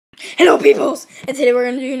Hello, peoples! And today we're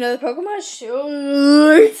gonna do another Pokemon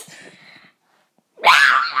short.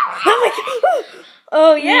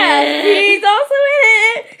 Oh yeah, he's also in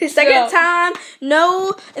it. His second time.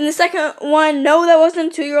 No, in the second one, no, that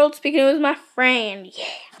wasn't a 2-year-old speaking. It was my friend. Yeah.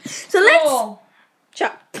 So let's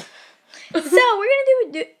chop. So we're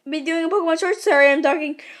gonna be doing a Pokemon short. Sorry, I'm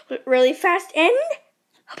talking really fast, and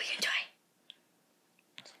hope you enjoy.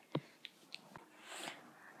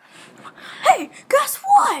 Hey, guess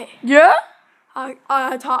what? Yeah?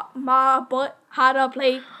 I taught my butt how to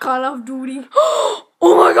play Call of Duty. Oh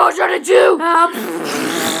my gosh, how did you? Who's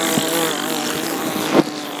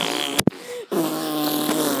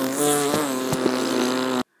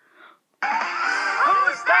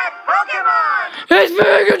that Pokemon? It's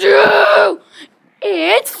Pikachu!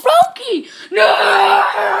 It's Froakie! No!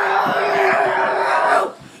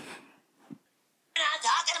 We're not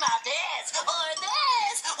talking about this or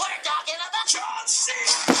this. We're talking about John C.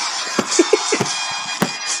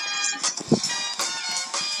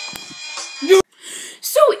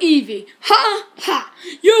 So Eevee, ha!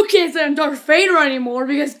 You can't say I'm Darth Vader anymore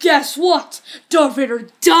because guess what? Darth Vader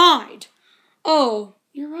died. Oh,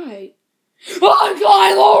 you're right. I'm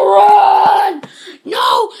Kylo Ren!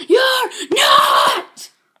 No, you're not!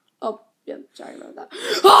 Oh, yeah, sorry about that.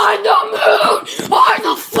 I'm the moon! I'm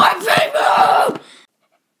the flipping moon!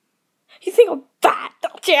 You think I'm fat,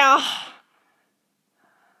 don't ya?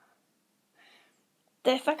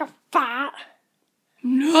 Do you think I'm fat?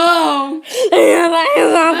 No!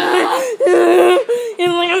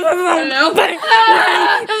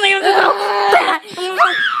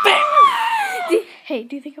 Hey,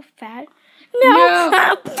 do you think I'm fat? No. No.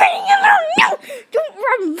 Don't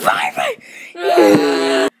revive me.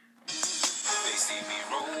 They see me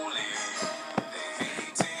rolling, they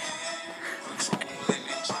hating, controlling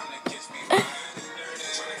and trying to catch me riding dirty,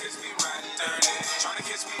 trying to catch me riding dirty, trying to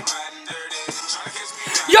catch me riding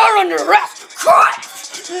dirty. You're under arrest! Correct!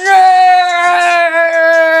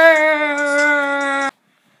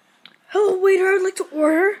 Hello, waiter. I'd like to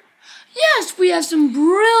order. Yes, we have some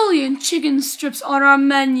brilliant chicken strips on our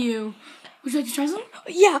menu. Would you like to try some?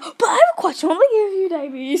 Yeah, but I have a question. Will they give you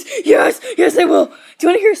diabetes? Yes, I will. Do you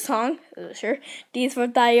want to hear a song? Sure. These for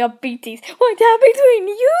diabetes. What happened when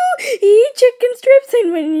you eat chicken strips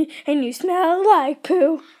and you smell like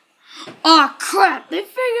poo? Aw, crap! They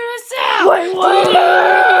figured us out! Wait, what?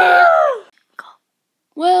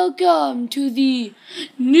 Welcome to the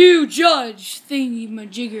new judge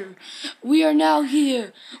thingy-majigger. We are now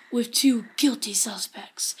here with 2 guilty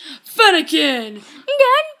suspects, Fennekin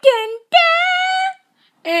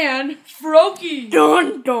and Froakie.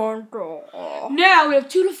 Dun, dun, dun. Now we have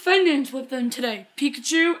 2 defendants with them today,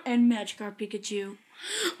 Pikachu and Magikarp Pikachu.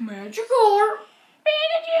 Magikarp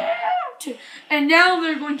Pikachu! And now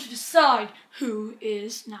they're going to decide who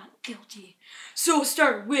is not guilty. So we'll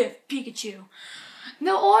start with Pikachu.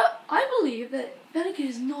 Now, I believe that Fennekin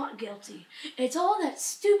is not guilty. It's all that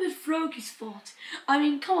stupid Froakie's fault. I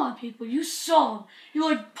mean, come on, people. You saw him. You,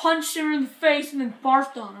 like, punched him in the face and then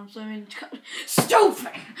barfed on him. So, I mean,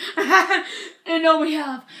 stupid! And now we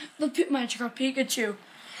have the Magikarp Pikachu.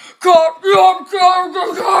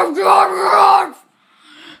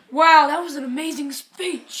 Wow, that was an amazing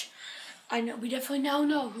speech. I know, we definitely now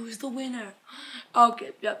know who's the winner.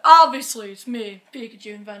 Okay, yeah, obviously it's me,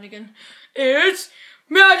 Pikachu and Fennekin. It's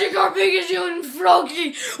Magikarp, Pikachu, and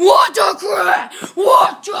Froakie. What the crap?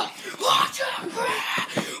 What the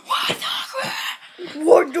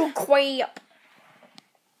crap?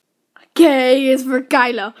 K is for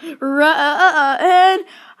Kylo. And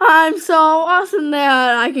I'm so awesome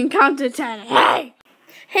that I can count to 10. Hey!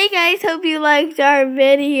 Hey guys, hope you liked our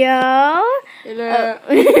video.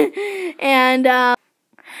 And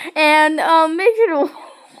make sure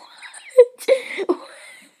to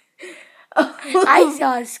I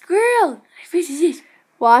saw a squirrel. What is this?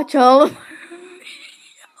 watch all of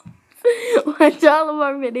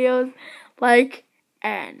our videos, like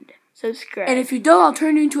and subscribe. And if you don't, I'll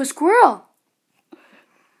turn you into a squirrel.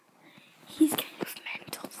 He's kind of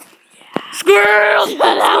mental. Squirrel!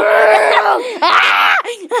 Squirrel!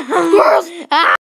 Squirrels!